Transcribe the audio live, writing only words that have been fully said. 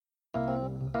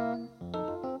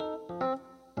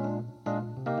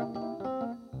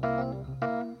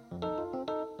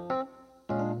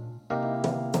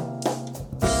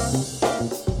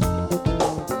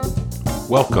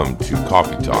Welcome to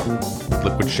Coffee Talk,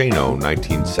 Liquid Shano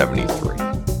 1973.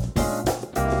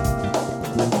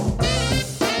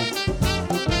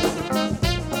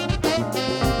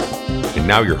 And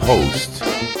now your host,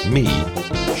 me,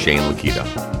 Shane Lakita.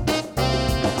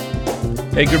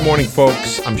 Hey, good morning,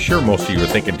 folks. I'm sure most of you are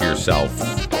thinking to yourself,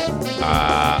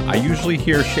 I usually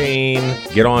hear Shane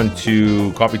get on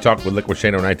to Coffee Talk with Liquid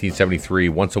Shano 1973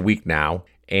 once a week now.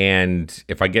 And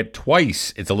if I get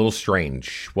twice, it's a little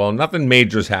strange. Well, nothing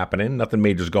major's happening. Nothing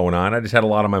major's going on. I just had a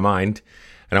lot on my mind,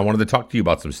 and I wanted to talk to you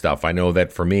about some stuff. I know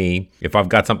that for me, if I've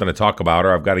got something to talk about,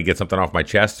 or I've got to get something off my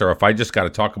chest, or if I just got to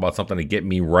talk about something to get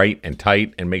me right and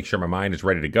tight and make sure my mind is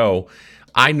ready to go,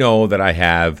 I know that I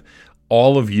have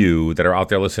all of you that are out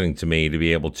there listening to me to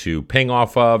be able to ping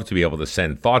off of, to be able to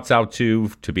send thoughts out to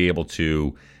be able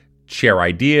to share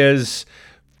ideas,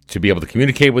 to be able to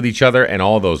communicate with each other, and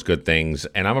all those good things.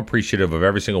 And I'm appreciative of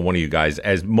every single one of you guys,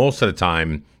 as most of the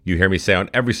time you hear me say on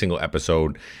every single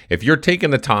episode, if you're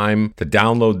taking the time to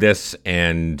download this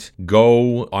and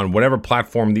go on whatever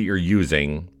platform that you're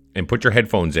using and put your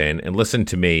headphones in and listen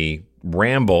to me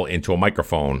ramble into a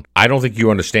microphone, I don't think you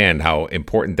understand how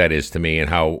important that is to me and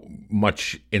how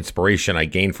much inspiration I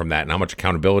gain from that and how much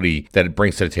accountability that it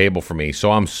brings to the table for me.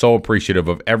 So I'm so appreciative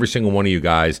of every single one of you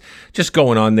guys just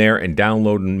going on there and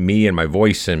downloading me and my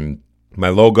voice and my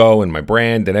logo and my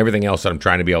brand and everything else that I'm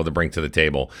trying to be able to bring to the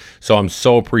table. So I'm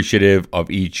so appreciative of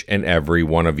each and every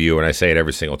one of you, and I say it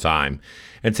every single time.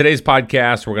 In today's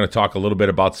podcast, we're going to talk a little bit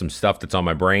about some stuff that's on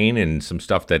my brain and some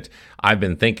stuff that I've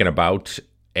been thinking about.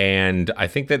 And I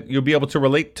think that you'll be able to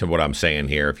relate to what I'm saying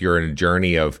here. If you're in a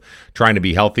journey of trying to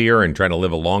be healthier and trying to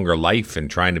live a longer life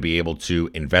and trying to be able to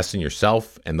invest in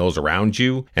yourself and those around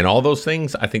you and all those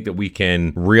things, I think that we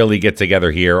can really get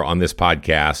together here on this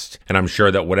podcast. And I'm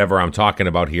sure that whatever I'm talking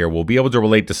about here will be able to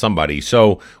relate to somebody.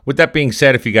 So with that being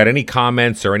said, if you got any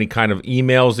comments or any kind of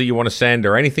emails that you want to send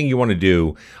or anything you want to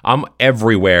do, I'm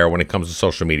everywhere when it comes to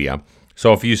social media.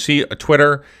 So if you see a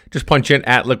Twitter, just punch in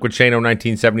at Liquid Shano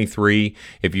 1973.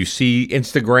 If you see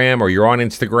Instagram or you're on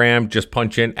Instagram, just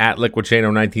punch in at Liquid Shano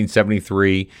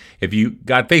 1973. If you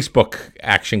got Facebook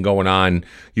action going on,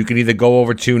 you can either go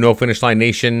over to No Finish Line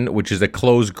Nation, which is a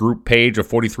closed group page of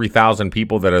 43,000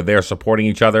 people that are there supporting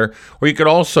each other, or you could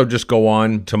also just go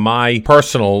on to my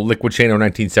personal Liquid Shano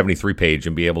 1973 page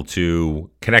and be able to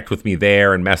connect with me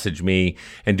there and message me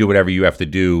and do whatever you have to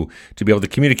do to be able to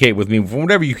communicate with me from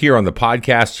whatever you hear on the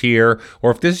podcast here,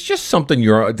 or if there's just something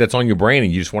that's on your brain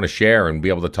and you just want to share and be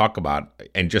able to talk about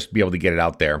and just be able to get it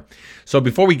out there. So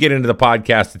before we get into the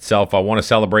podcast itself, I want to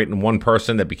celebrate one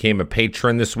person that became a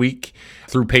patron this week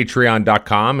through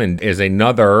patreon.com and is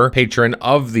another patron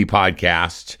of the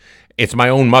podcast. It's my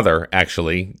own mother,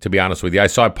 actually, to be honest with you. I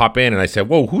saw it pop in and I said,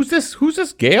 whoa, who's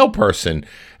this Gail person?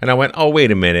 And I went, oh, wait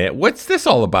a minute. What's this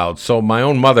all about? So my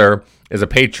own mother is a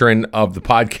patron of the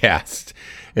podcast.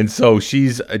 And so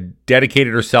she's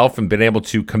dedicated herself and been able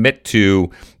to commit to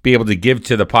be able to give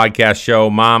to the podcast show.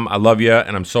 Mom, I love you,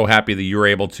 and I'm so happy that you were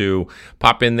able to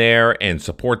pop in there and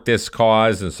support this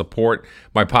cause and support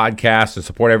my podcast and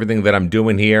support everything that I'm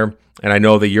doing here. And I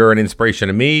know that you're an inspiration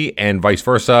to me and vice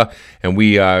versa. And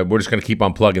we're just going to keep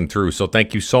on plugging through. So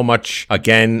thank you so much.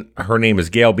 Again, her name is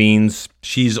Gail Beans.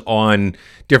 She's on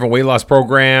different weight loss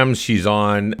programs. She's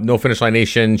on No Finish Line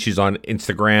Nation. She's on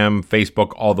Instagram,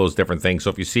 Facebook, all those different things. So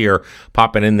if you see her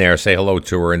popping in there, say hello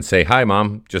to her and say, hi,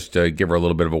 Mom, just to give her a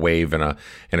little bit of a wave and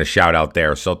a shout out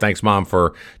there. So thanks, Mom,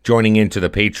 for joining into the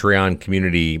Patreon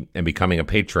community and becoming a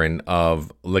patron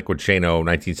of Liquid Shano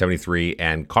 1973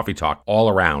 and Coffee Talk all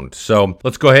around. So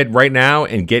let's go ahead right now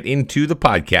and get into the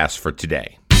podcast for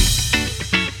today.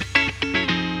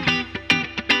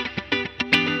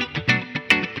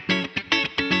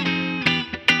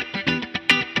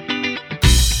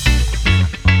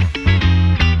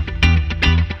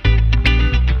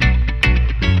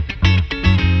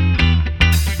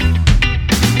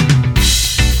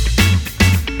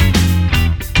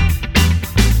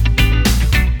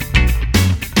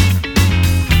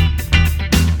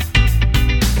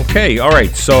 Okay, all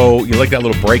right, so you like that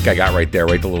little break I got right there,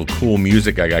 right? The little cool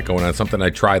music I got going on, something I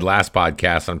tried last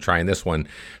podcast, I'm trying this one.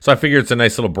 So I figured it's a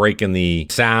nice little break in the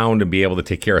sound and be able to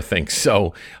take care of things.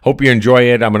 So hope you enjoy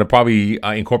it. I'm going to probably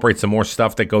incorporate some more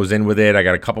stuff that goes in with it. I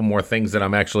got a couple more things that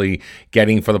I'm actually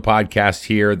getting for the podcast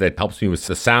here that helps me with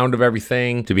the sound of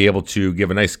everything, to be able to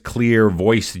give a nice clear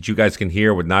voice that you guys can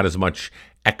hear with not as much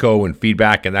echo and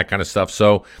feedback and that kind of stuff.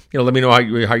 So, let me know how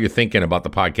you're thinking about the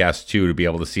podcast too, to be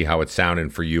able to see how it's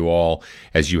sounding for you all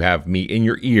as you have me in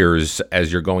your ears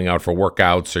as you're going out for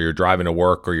workouts or you're driving to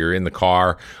work or you're in the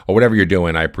car or whatever you're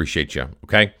doing. I appreciate you.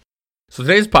 Okay. So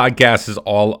today's podcast is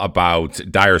all about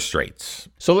dire straits.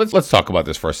 So let's talk about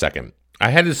this for a second. I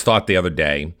had this thought the other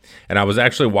day, and I was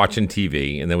actually watching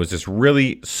TV, and there was this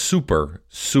really super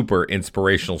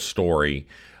inspirational story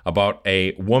about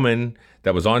a woman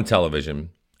that was on television.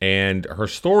 And her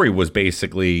story was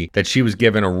basically that she was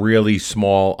given a really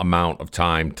small amount of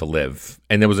time to live.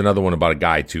 And there was another one about a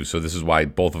guy too. So this is why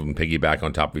both of them piggyback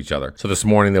on top of each other. So this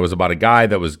morning there was about a guy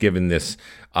that was given this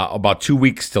about 2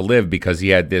 weeks to live because he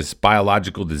had this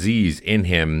biological disease in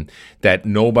him that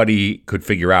nobody could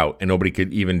figure out and nobody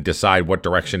could even decide what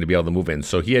direction to be able to move in.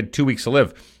 So he had 2 weeks to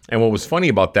live. And what was funny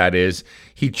about that is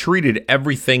he treated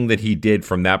everything that he did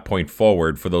from that point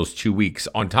forward for those 2 weeks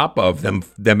on top of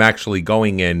them actually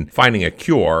going in, finding a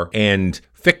cure and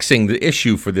fixing the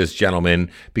issue for this gentleman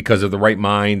because of the right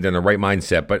mind and the right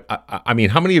mindset. But I mean,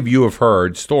 how many of you have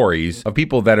heard stories of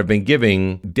people that have been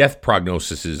giving death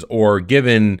prognoses or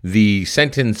given the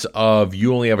sentence of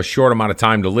you only have a short amount of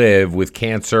time to live with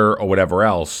cancer or whatever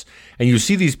else? And you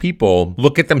see these people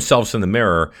look at themselves in the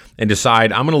mirror and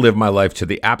decide, I'm going to live my life to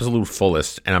the absolute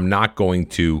fullest, and I'm not going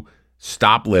to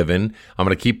stop living. I'm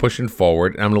going to keep pushing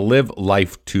forward, and I'm going to live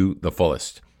life to the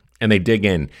fullest. And they dig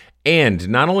in. And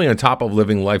not only on top of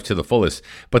living life to the fullest,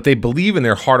 but they believe in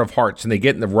their heart of hearts and they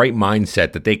get in the right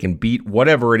mindset that they can beat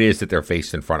whatever it is that they're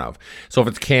faced in front of. So if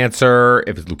it's cancer,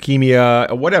 if it's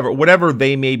leukemia, whatever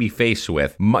they may be faced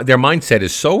with, their mindset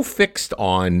is so fixed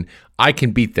on, I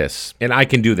can beat this and I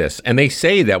can do this. And they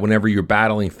say that whenever you're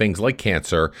battling things like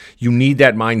cancer, you need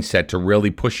that mindset to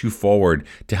really push you forward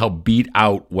to help beat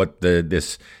out what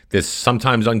this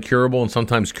sometimes uncurable and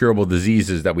sometimes curable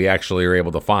diseases that we actually are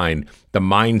able to find. The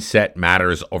mindset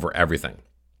matters over everything.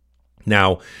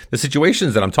 Now, the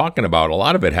situations that I'm talking about, a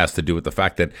lot of it has to do with the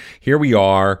fact that here we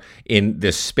are in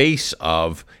this space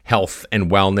of health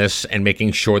and wellness and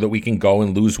making sure that we can go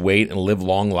and lose weight and live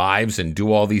long lives and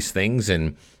do all these things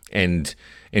and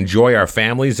enjoy our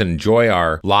families and enjoy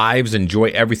our lives, enjoy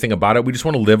everything about it. We just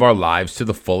want to live our lives to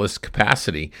the fullest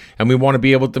capacity. And we want to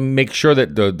be able to make sure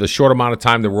that the short amount of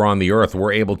time that we're on the earth,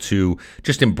 we're able to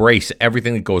just embrace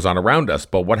everything that goes on around us.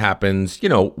 But what happens,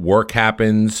 work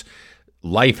happens,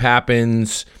 life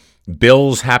happens,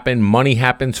 bills happen, money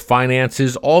happens,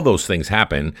 finances, all those things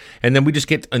happen. And then we just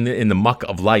get in the muck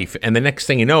of life. And the next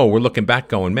thing you know, we're looking back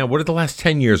going, man, where did the last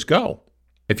 10 years go?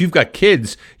 If you've got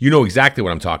kids, you know exactly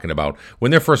what I'm talking about.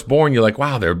 When they're first born, you're like,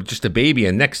 wow, they're just a baby.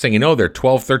 And next thing you know, they're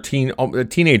 12, 13, a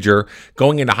teenager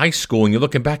going into high school. And you're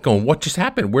looking back going, what just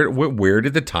happened? Where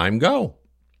did the time go?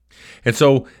 And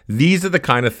so these are the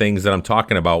kind of things that I'm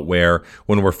talking about where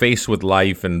when we're faced with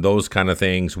life and those kind of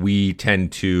things, we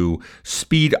tend to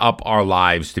speed up our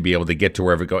lives to be able to get to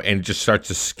wherever we go, and it just starts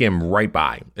to skim right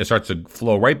by. It starts to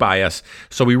flow right by us.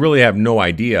 So we really have no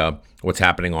idea what's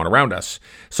happening on around us.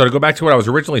 So to go back to what I was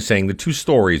originally saying, the two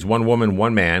stories, one woman,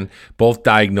 one man, both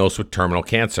diagnosed with terminal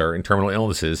cancer and terminal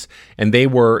illnesses, and they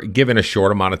were given a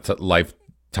short amount of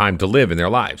time to live in their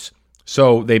lives.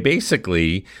 So they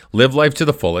basically lived life to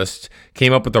the fullest,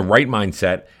 came up with the right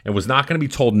mindset, and was not going to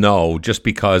be told no just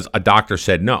because a doctor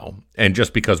said no and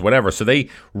just because whatever. So they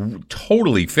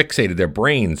totally fixated their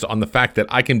brains on the fact that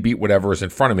I can beat whatever is in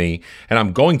front of me, and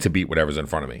I'm going to beat whatever's in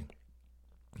front of me.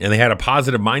 And they had a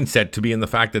positive mindset to be in the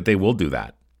fact that they will do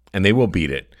that, and they will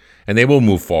beat it, and they will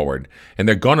move forward, and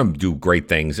they're going to do great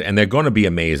things, and they're going to be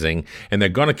amazing, and they're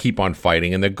going to keep on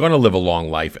fighting, and they're going to live a long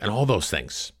life, and all those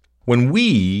things. When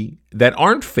we that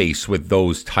aren't faced with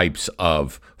those types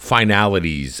of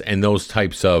finalities and those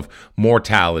types of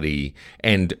mortality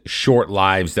and short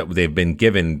lives that they've been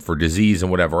given for disease and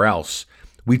whatever else,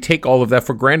 we take all of that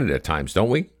for granted at times, don't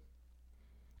we?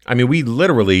 I mean, we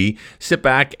literally sit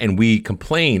back and we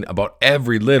complain about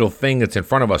every little thing that's in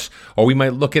front of us. Or we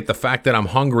might look at the fact that I'm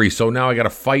hungry, so now I got to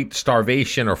fight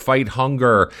starvation or fight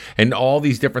hunger and all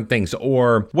these different things,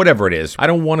 or whatever it is. I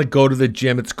don't want to go to the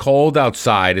gym. It's cold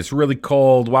outside. It's really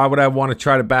cold. Why would I want to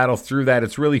try to battle through that?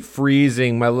 It's really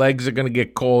freezing. My legs are going to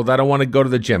get cold. I don't want to go to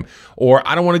the gym. Or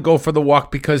I don't want to go for the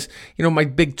walk because, my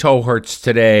big toe hurts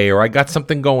today, or I got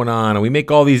something going on. And we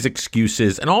make all these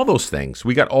excuses and all those things.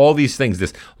 We got all these things,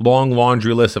 this long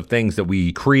laundry list of things that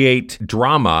we create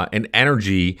drama and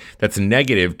energy that's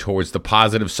negative towards the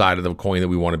positive side of the coin that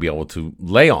we want to be able to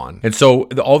lay on. And so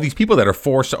all these people that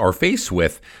are faced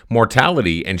with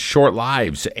mortality and short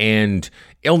lives and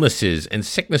illnesses and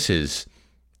sicknesses,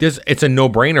 it's a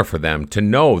no-brainer for them to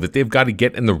know that they've got to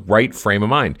get in the right frame of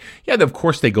mind. Yeah, of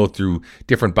course they go through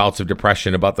different bouts of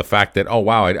depression about the fact that, oh,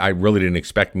 wow, I really didn't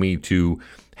expect me to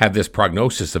have this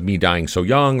prognosis of me dying so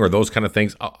young or those kind of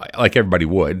things, like everybody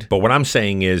would. But what I'm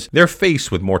saying is they're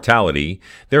faced with mortality.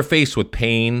 They're faced with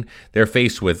pain. They're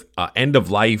faced with end of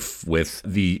life, with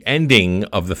the ending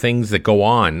of the things that go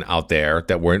on out there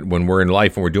that when we're in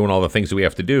life and we're doing all the things that we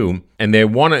have to do. And they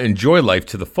want to enjoy life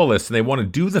to the fullest, and they want to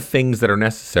do the things that are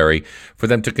necessary for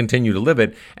them to continue to live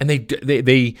it. And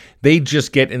they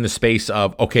just get in the space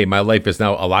of, okay, my life is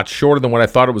now a lot shorter than what I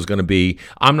thought it was going to be.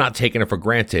 I'm not taking it for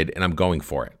granted, and I'm going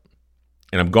for it.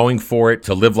 And I'm going for it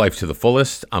to live life to the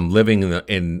fullest. I'm living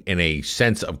in a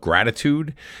sense of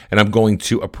gratitude, and I'm going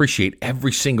to appreciate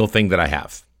every single thing that I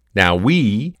have. Now,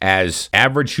 we, as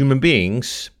average human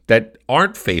beings that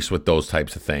aren't faced with those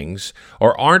types of things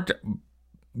or aren't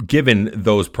given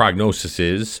those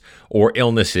prognoses or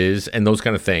illnesses and those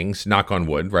kind of things, knock on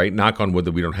wood, right? Knock on wood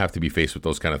that we don't have to be faced with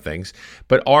those kind of things.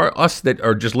 But are us that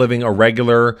are just living a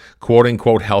regular, quote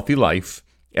unquote, healthy life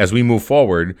as we move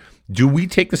forward, do we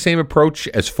take the same approach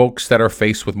as folks that are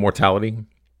faced with mortality?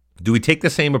 Do we take the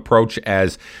same approach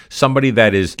as somebody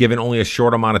that is given only a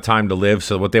short amount of time to live?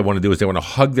 So what they want to do is they want to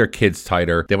hug their kids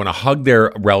tighter. They want to hug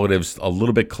their relatives a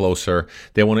little bit closer.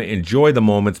 They want to enjoy the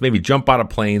moments, maybe jump out of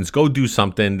planes, go do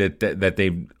something that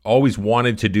they've always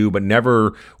wanted to do but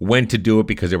never went to do it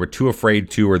because they were too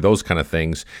afraid to, or those kind of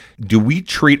things. Do we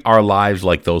treat our lives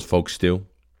like those folks do?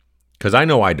 Because I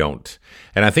know I don't.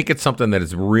 And I think it's something that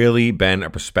has really been a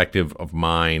perspective of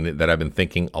mine that I've been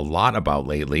thinking a lot about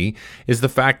lately, is the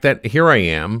fact that here I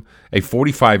am, a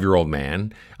 45-year-old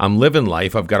man. I'm living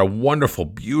life. I've got a wonderful,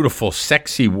 beautiful,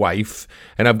 sexy wife,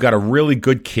 and I've got a really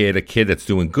good kid, a kid that's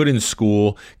doing good in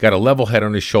school, got a level head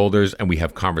on his shoulders, and we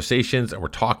have conversations, and we're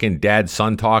talking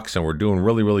dad-son talks, and we're doing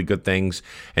really, really good things.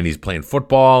 And he's playing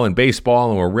football and baseball,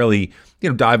 and we're really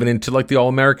diving into like the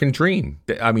all-American dream.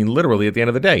 I mean, literally at the end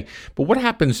of the day. But what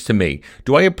happens to me?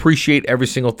 Do I appreciate every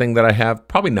single thing that I have?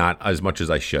 Probably not as much as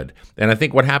I should. And I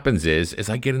think what happens is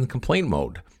I get in complaint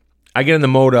mode. I get in the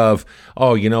mode of,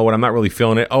 oh, you know what? I'm not really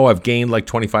feeling it. Oh, I've gained like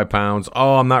 25 pounds.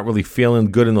 Oh, I'm not really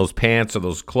feeling good in those pants or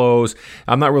those clothes.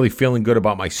 I'm not really feeling good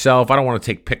about myself. I don't want to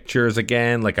take pictures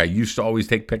again like I used to always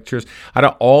take pictures. Out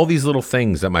of all these little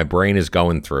things that my brain is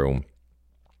going through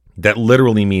that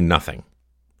literally mean nothing,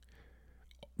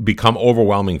 become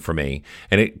overwhelming for me,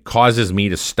 and it causes me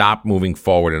to stop moving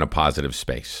forward in a positive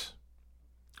space.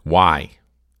 Why?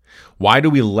 Why do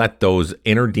we let those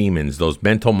inner demons, those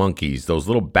mental monkeys, those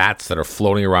little bats that are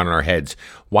floating around in our heads,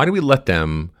 why do we let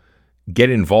them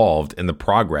get involved in the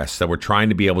progress that we're trying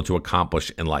to be able to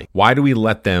accomplish in life? Why do we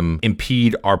let them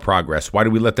impede our progress? Why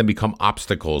do we let them become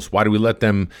obstacles? Why do we let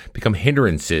them become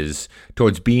hindrances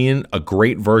towards being a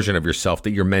great version of yourself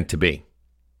that you're meant to be?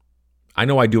 I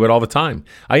know I do it all the time.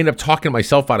 I end up talking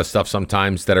myself out of stuff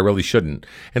sometimes that I really shouldn't.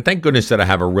 And thank goodness that I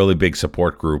have a really big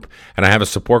support group. And I have a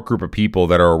support group of people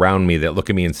that are around me that look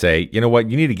at me and say, you know what,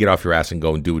 you need to get off your ass and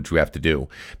go and do what you have to do.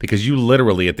 Because you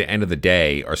literally, at the end of the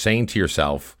day, are saying to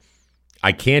yourself,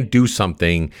 I can't do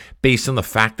something based on the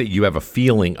fact that you have a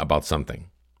feeling about something.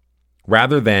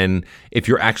 Rather than if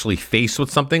you're actually faced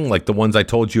with something like the ones I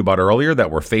told you about earlier,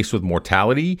 that we're faced with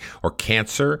mortality or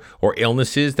cancer or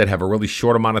illnesses that have a really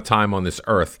short amount of time on this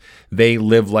earth, they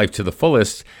live life to the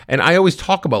fullest. And I always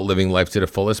talk about living life to the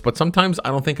fullest, but sometimes I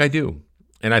don't think I do.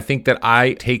 And I think that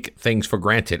I take things for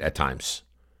granted at times.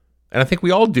 And I think we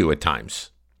all do at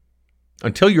times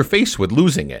until you're faced with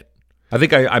losing it. I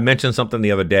think I mentioned something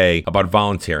the other day about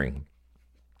volunteering.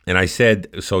 And I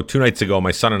said, so 2 nights ago, my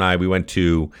son and I, we went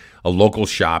to a local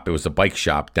shop. It was a bike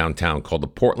shop downtown called the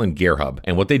Portland Gear Hub.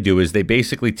 And what they do is they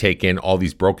basically take in all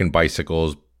these broken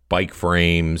bicycles, bike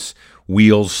frames,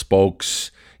 wheels,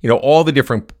 spokes, all the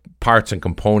different parts and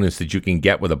components that you can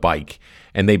get with a bike.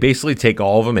 And they basically take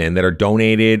all of them in that are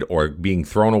donated or being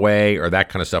thrown away or that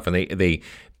kind of stuff. And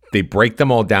they break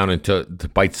them all down into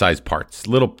bite-sized parts,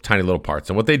 tiny little parts.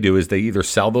 And what they do is they either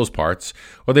sell those parts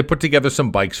or they put together some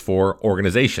bikes for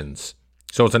organizations.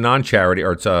 So it's a non-charity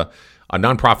or it's a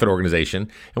nonprofit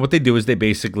organization. And what they do is they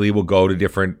basically will go to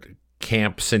different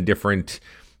camps and different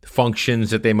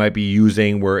functions that they might be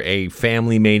using where a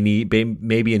family may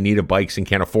be in need of bikes and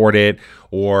can't afford it,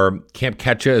 or Camp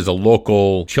Ketcha is a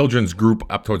local children's group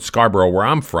up towards Scarborough where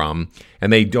I'm from,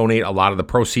 and they donate a lot of the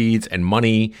proceeds and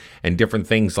money and different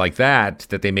things like that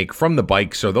they make from the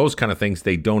bikes or those kind of things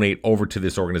they donate over to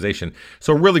this organization.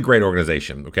 So a really great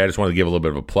organization. Okay, I just wanted to give a little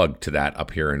bit of a plug to that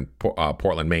up here in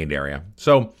Portland, Maine area.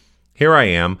 So here I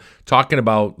am talking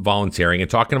about volunteering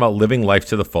and talking about living life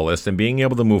to the fullest and being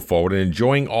able to move forward and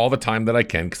enjoying all the time that I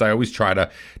can, because I always try to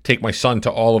take my son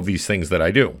to all of these things that I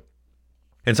do.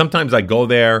 And sometimes I go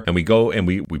there and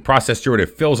we process through it.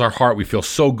 It fills our heart. We feel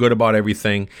so good about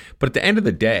everything. But at the end of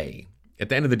the day, at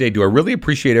the end of the day, do I really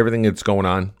appreciate everything that's going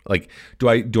on? Like, do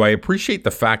I appreciate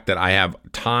the fact that I have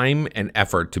time and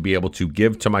effort to be able to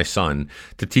give to my son,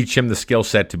 to teach him the skill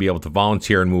set to be able to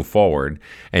volunteer and move forward?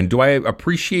 And do I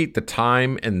appreciate the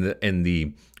time and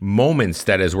the moments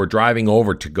that as we're driving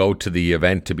over to go to the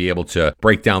event to be able to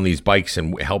break down these bikes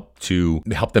and help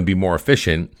them be more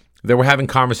efficient, that we're having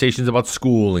conversations about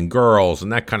school and girls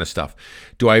and that kind of stuff?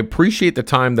 Do I appreciate the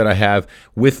time that I have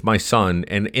with my son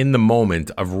and in the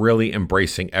moment of really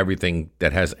embracing everything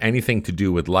that has anything to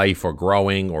do with life or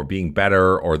growing or being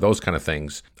better or those kind of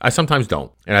things? I sometimes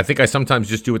don't. And I think I sometimes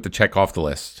just do it to check off the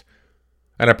list.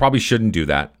 And I probably shouldn't do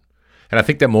that. And I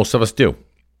think that most of us do.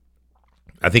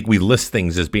 I think we list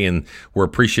things as being, we're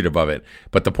appreciative of it.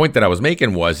 But the point that I was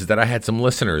making is that I had some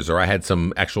listeners, or I had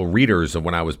some actual readers of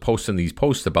when I was posting these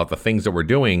posts about the things that we're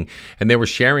doing, and they were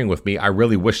sharing with me, I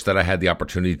really wish that I had the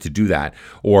opportunity to do that.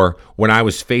 Or when I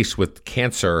was faced with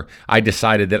cancer, I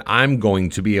decided that I'm going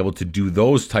to be able to do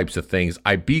those types of things.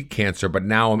 I beat cancer, but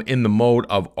now I'm in the mode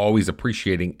of always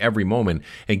appreciating every moment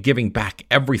and giving back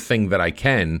everything that I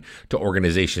can to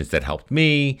organizations that helped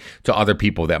me, to other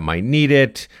people that might need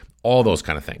it, all those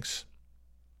kind of things.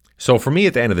 So for me,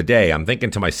 at the end of the day, I'm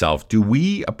thinking to myself, do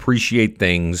we appreciate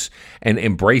things and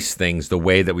embrace things the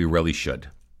way that we really should?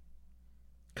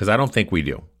 Because I don't think we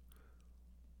do.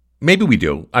 Maybe we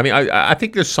do. I mean, I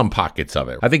think there's some pockets of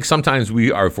it. I think sometimes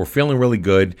if we're feeling really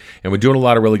good and we're doing a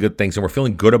lot of really good things and we're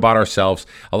feeling good about ourselves,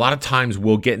 a lot of times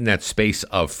we'll get in that space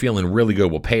of feeling really good.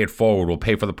 We'll pay it forward. We'll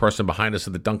pay for the person behind us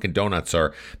at the Dunkin' Donuts,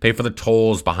 or pay for the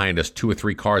tolls behind us 2 or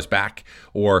 3 cars back.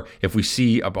 Or if we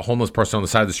see a homeless person on the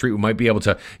side of the street, we might be able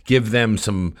to give them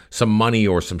some money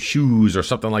or some shoes or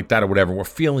something like that or whatever. We're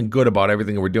feeling good about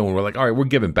everything that we're doing. We're like, all right, we're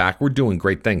giving back. We're doing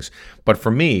great things. But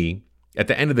for me, at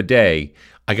the end of the day,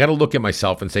 I got to look at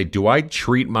myself and say, do I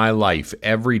treat my life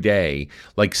every day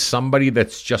like somebody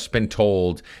that's just been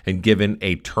told and given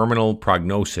a terminal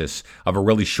prognosis of a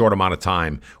really short amount of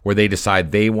time, where they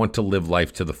decide they want to live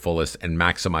life to the fullest and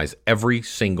maximize every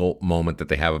single moment that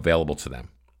they have available to them?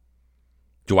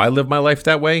 Do I live my life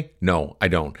that way? No, I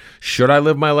don't. Should I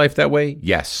live my life that way?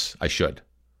 Yes, I should.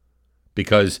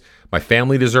 Because my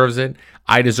family deserves it.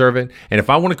 I deserve it. And if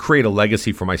I want to create a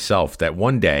legacy for myself, that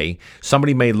one day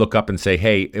somebody may look up and say,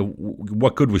 hey,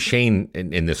 what good was Shane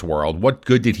in this world? What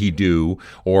good did he do?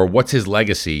 Or what's his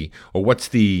legacy? Or what's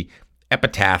the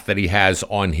epitaph that he has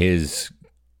on his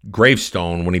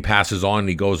gravestone when he passes on and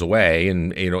he goes away,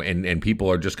 and and people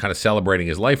are just kind of celebrating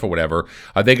his life or whatever?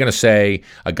 Are they going to say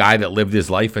a guy that lived his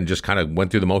life and just kind of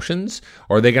went through the motions?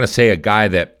 Or are they going to say a guy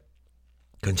that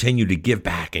continue to give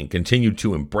back and continue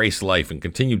to embrace life and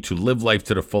continue to live life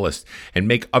to the fullest and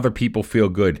make other people feel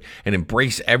good and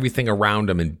embrace everything around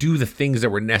them and do the things that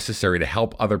were necessary to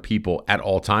help other people at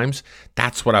all times?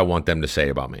 That's what I want them to say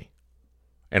about me.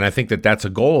 And I think that that's a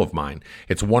goal of mine.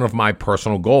 It's one of my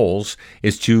personal goals,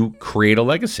 is to create a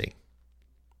legacy.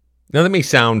 Now, that may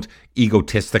sound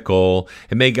egotistical.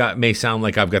 It may sound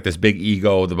like I've got this big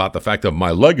ego about the fact that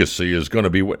my legacy is going to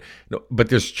be what. No, but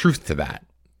there's truth to that.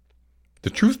 The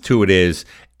truth to it is,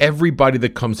 everybody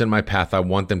that comes in my path, I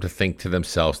want them to think to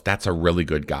themselves, that's a really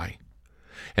good guy.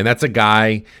 And that's a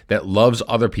guy that loves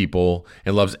other people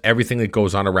and loves everything that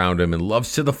goes on around him and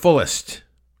loves to the fullest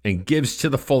and gives to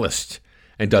the fullest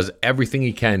and does everything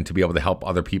he can to be able to help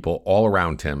other people all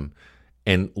around him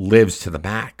and lives to the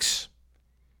max.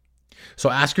 So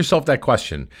ask yourself that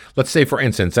question. Let's say, for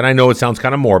instance, and I know it sounds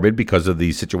kind of morbid because of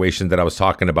the situation that I was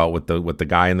talking about with the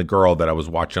guy and the girl that I was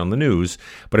watching on the news,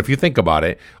 but if you think about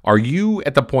it, are you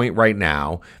at the point right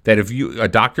now that if a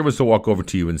doctor was to walk over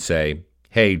to you and say,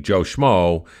 hey, Joe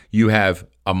Schmo, you have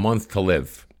a month to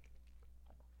live?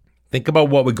 Think about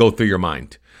what would go through your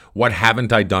mind. What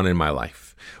haven't I done in my life?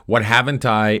 What haven't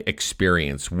I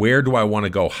experienced? Where do I want to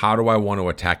go? How do I want to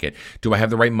attack it? Do I have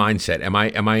the right mindset? Am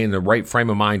I in the right frame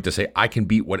of mind to say I can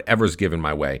beat whatever's given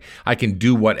my way? I can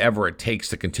do whatever it takes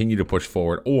to continue to push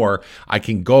forward, or I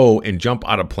can go and jump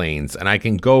out of planes, and I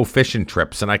can go fishing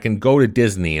trips, and I can go to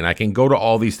Disney, and I can go to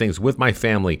all these things with my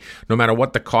family, no matter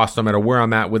what the cost, no matter where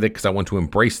I'm at with it, because I want to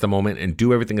embrace the moment and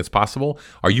do everything that's possible.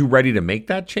 Are you ready to make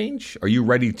that change? Are you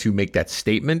ready to make that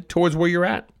statement towards where you're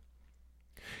at?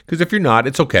 Because if you're not,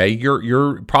 it's okay.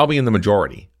 You're probably in the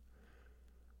majority.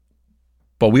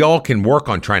 But we all can work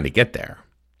on trying to get there.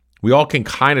 We all can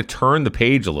kind of turn the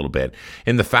page a little bit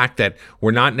in the fact that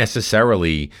we're not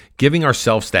necessarily giving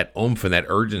ourselves that oomph and that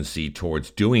urgency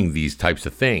towards doing these types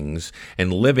of things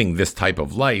and living this type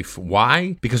of life.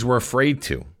 Why? Because we're afraid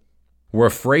to. We're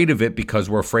afraid of it because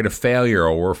we're afraid of failure,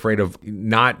 or we're afraid of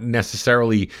not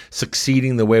necessarily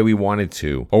succeeding the way we wanted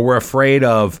to, or we're afraid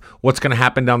of what's going to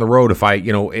happen down the road if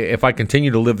I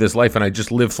continue to live this life and I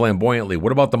just live flamboyantly.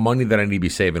 What about the money that I need to be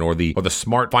saving, or the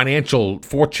smart financial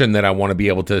fortune that I want to be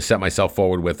able to set myself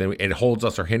forward with? And it holds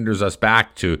us or hinders us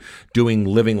back to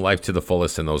living life to the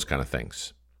fullest and those kind of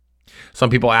things. Some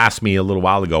people asked me a little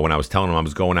while ago when I was telling them I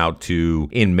was going out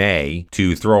in May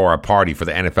to throw our party for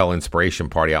the NFL Inspiration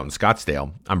Party out in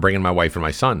Scottsdale. I'm bringing my wife and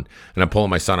my son, and I'm pulling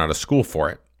my son out of school for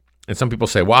it. And some people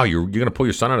say, wow, you're going to pull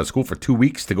your son out of school for 2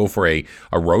 weeks to go for a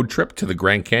road trip to the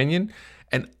Grand Canyon?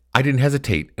 And I didn't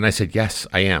hesitate. And I said, yes,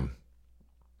 I am.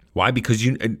 Why? Because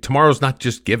tomorrow's not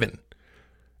just given.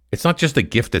 It's not just a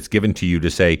gift that's given to you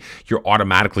to say you're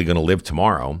automatically going to live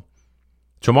tomorrow.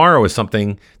 Tomorrow is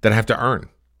something that I have to earn.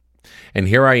 And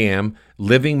here I am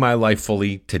living my life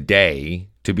fully today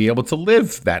to be able to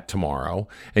live that tomorrow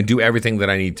and do everything that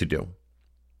I need to do.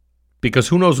 Because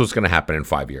who knows what's going to happen in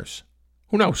 5 years?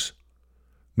 Who knows?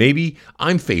 Maybe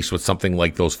I'm faced with something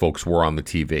like those folks were on the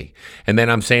TV. And then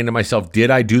I'm saying to myself, did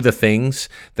I do the things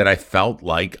that I felt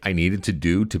like I needed to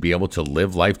do to be able to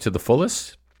live life to the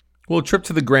fullest? Well, a trip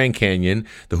to the Grand Canyon,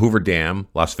 the Hoover Dam,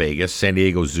 Las Vegas, San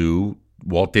Diego Zoo,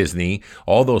 Walt Disney,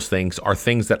 all those things are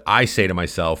things that I say to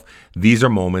myself, these are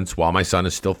moments while my son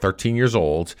is still 13 years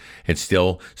old and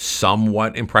still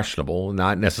somewhat impressionable,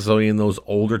 not necessarily in those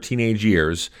older teenage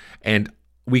years, and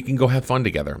we can go have fun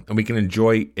together, and we can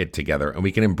enjoy it together, and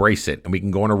we can embrace it, and we can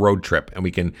go on a road trip, and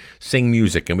we can sing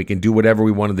music, and we can do whatever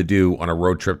we wanted to do on a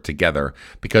road trip together,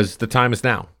 because the time is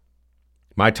now.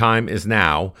 My time is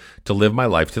now to live my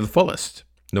life to the fullest,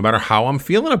 no matter how I'm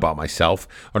feeling about myself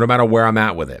or no matter where I'm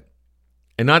at with it.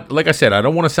 And not, like I said, I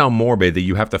don't want to sound morbid that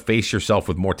you have to face yourself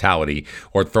with mortality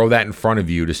or throw that in front of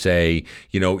you to say,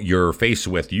 you're faced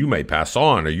with, you may pass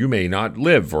on or you may not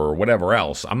live or whatever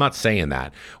else. I'm not saying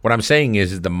that. What I'm saying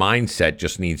is the mindset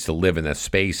just needs to live in that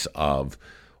space of,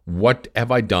 what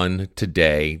have I done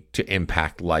today to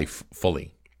impact life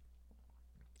fully?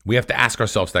 We have to ask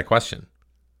ourselves that question.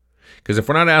 Because if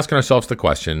we're not asking ourselves the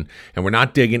question and we're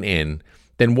not digging in,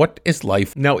 then what is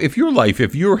life? Now, if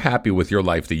you're happy with your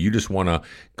life, that you just want to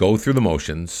go through the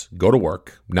motions, go to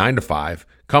work, 9 to 5,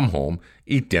 come home,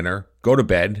 eat dinner, go to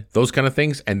bed, those kind of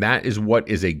things, and that is what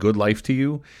is a good life to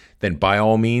you, then by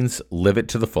all means, live it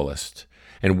to the fullest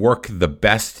and work the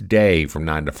best day from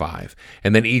 9 to 5,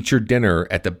 and then eat your dinner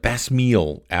at the best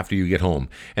meal after you get home,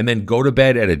 and then go to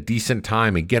bed at a decent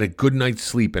time and get a good night's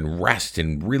sleep and rest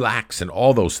and relax and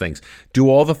all those things. Do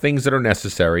all the things that are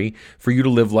necessary for you to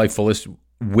live life fullest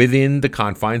within the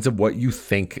confines of what you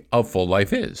think a full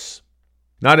life is.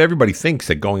 Not everybody thinks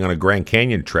that going on a Grand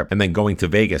Canyon trip and then going to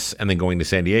Vegas and then going to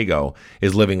San Diego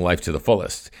is living life to the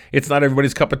fullest. It's not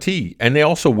everybody's cup of tea, and they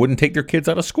also wouldn't take their kids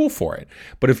out of school for it.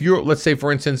 But if you're, let's say,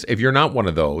 for instance, if you're not one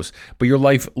of those, but your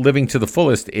life living to the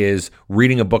fullest is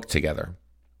reading a book together,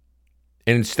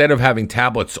 and instead of having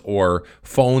tablets or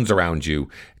phones around you,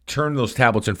 turn those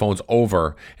tablets and phones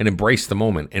over and embrace the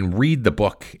moment and read the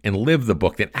book and live the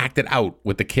book and act it out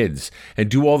with the kids and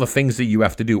do all the things that you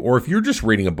have to do. Or if you're just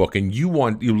reading a book and you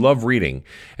love reading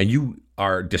and you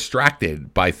are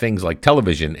distracted by things like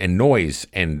television and noise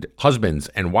and husbands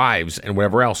and wives and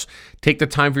whatever else, take the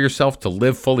time for yourself to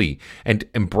live fully and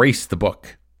embrace the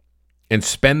book. And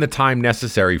spend the time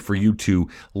necessary for you to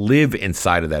live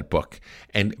inside of that book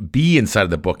and be inside of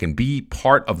the book and be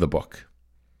part of the book.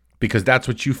 Because that's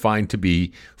what you find to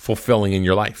be fulfilling in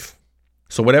your life.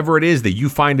 So whatever it is that you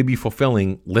find to be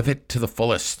fulfilling, live it to the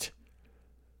fullest.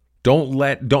 Don't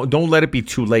let it be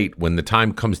too late when the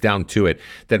time comes down to it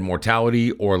that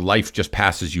mortality or life just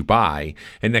passes you by.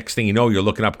 And next thing you know, you're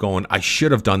looking up going, I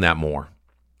should have done that more.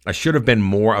 I should have been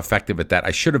more effective at that. I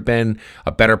should have been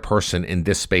a better person in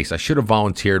this space. I should have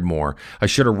volunteered more. I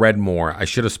should have read more. I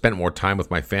should have spent more time with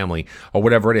my family or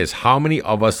whatever it is. How many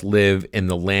of us live in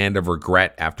the land of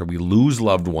regret after we lose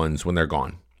loved ones when they're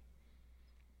gone?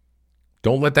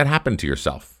 Don't let that happen to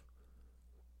yourself.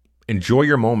 Enjoy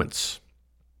your moments.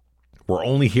 We're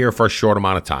only here for a short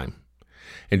amount of time.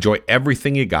 Enjoy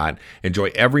everything you got.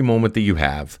 Enjoy every moment that you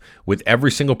have with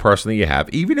every single person that you have,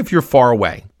 even if you're far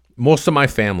away. Most of my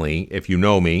family, if you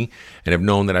know me and have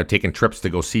known that I've taken trips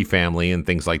to go see family and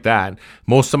things like that,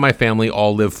 most of my family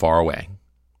all live far away.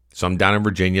 Some down in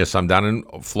Virginia, some down in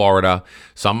Florida,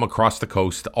 some across the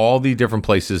coast, all the different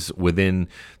places within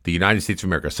the United States of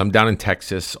America, some down in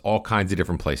Texas, all kinds of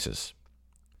different places.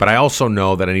 But I also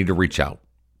know that I need to reach out.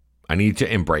 I need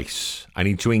to embrace. I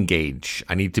need to engage.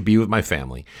 I need to be with my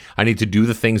family. I need to do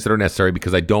the things that are necessary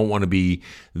because I don't want to be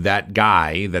that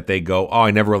guy that they go, oh,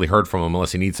 I never really heard from him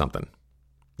unless he needs something.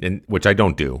 and which I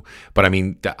don't do. But I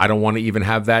mean, I don't want to even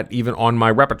have that even on my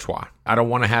repertoire. I don't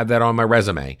want to have that on my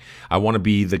resume. I want to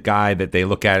be the guy that they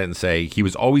look at it and say, he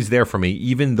was always there for me,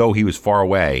 even though he was far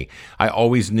away. I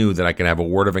always knew that I could have a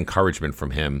word of encouragement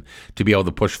from him to be able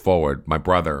to push forward. My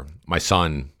brother, my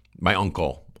son, my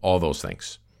uncle, all those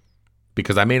things.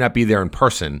 Because I may not be there in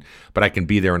person, but I can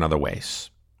be there in other ways.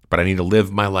 But I need to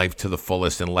live my life to the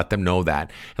fullest and let them know that.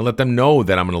 And let them know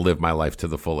that I'm going to live my life to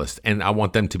the fullest. And I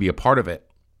want them to be a part of it.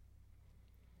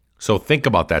 So think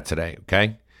about that today,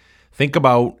 okay? Think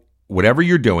about whatever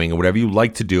you're doing and whatever you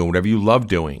like to do and whatever you love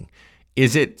doing.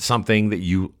 Is it something that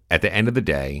you, at the end of the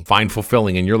day, find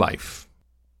fulfilling in your life?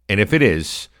 And if it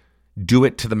is, do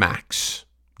it to the max.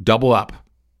 Double up.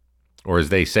 Or as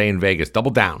they say in Vegas,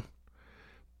 double down.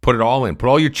 Put it all in. Put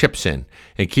all your chips in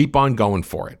and keep on going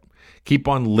for it. Keep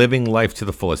on living life to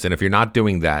the fullest. And if you're not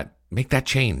doing that, make that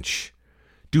change.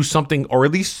 Do something, or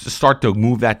at least start to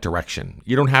move that direction.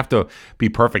 You don't have to be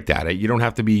perfect at it. You don't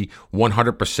have to be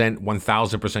 100%,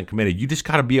 1,000% committed. You just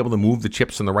got to be able to move the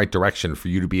chips in the right direction for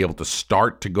you to be able to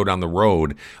start to go down the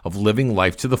road of living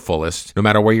life to the fullest, no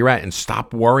matter where you're at, and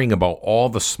stop worrying about all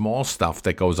the small stuff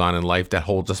that goes on in life that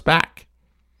holds us back.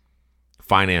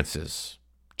 Finances,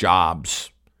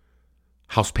 jobs,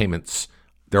 house payments.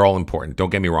 They're all important. Don't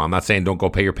get me wrong. I'm not saying don't go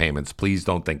pay your payments. Please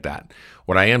don't think that.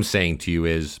 What I am saying to you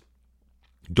is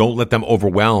don't let them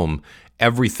overwhelm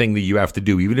everything that you have to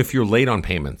do, even if you're late on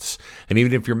payments and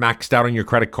even if you're maxed out on your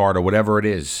credit card or whatever it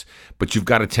is. But you've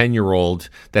got a 10-year-old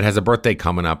that has a birthday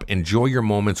coming up. Enjoy your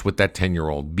moments with that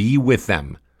 10-year-old. Be with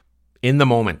them in the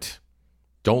moment.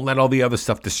 Don't let all the other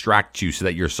stuff distract you so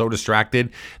that you're so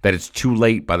distracted that it's too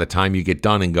late by the time you get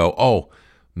done and go, oh,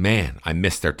 man, I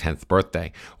missed their 10th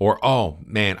birthday. Or, oh,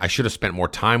 man, I should have spent more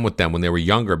time with them when they were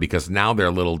younger because now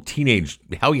they're little teenage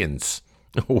hellions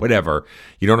or whatever.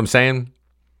 You know what I'm saying?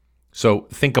 So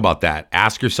think about that.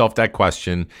 Ask yourself that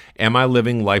question. Am I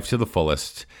living life to the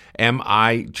fullest? Am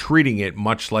I treating it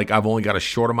much like I've only got a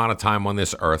short amount of time on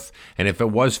this earth? And if it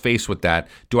was faced with that,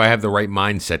 do I have the right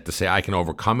mindset to say I can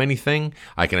overcome anything,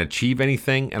 I can achieve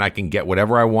anything, and I can get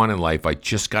whatever I want in life? I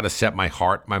just got to set my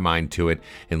heart, my mind to it,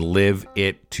 and live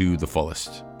it to the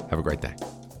fullest. Have a great day.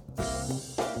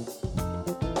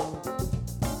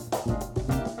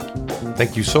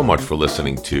 Thank you so much for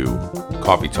listening to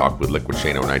Coffee Talk with Liquid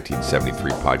Shano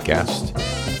 1973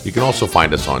 podcast. You can also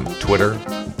find us on Twitter,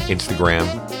 Instagram,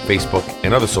 Facebook,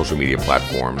 and other social media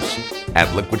platforms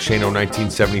at Liquid Shano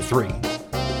 1973.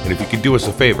 And if you could do us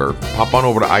a favor, pop on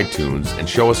over to iTunes and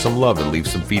show us some love and leave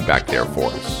some feedback there for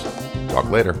us. Talk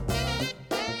later.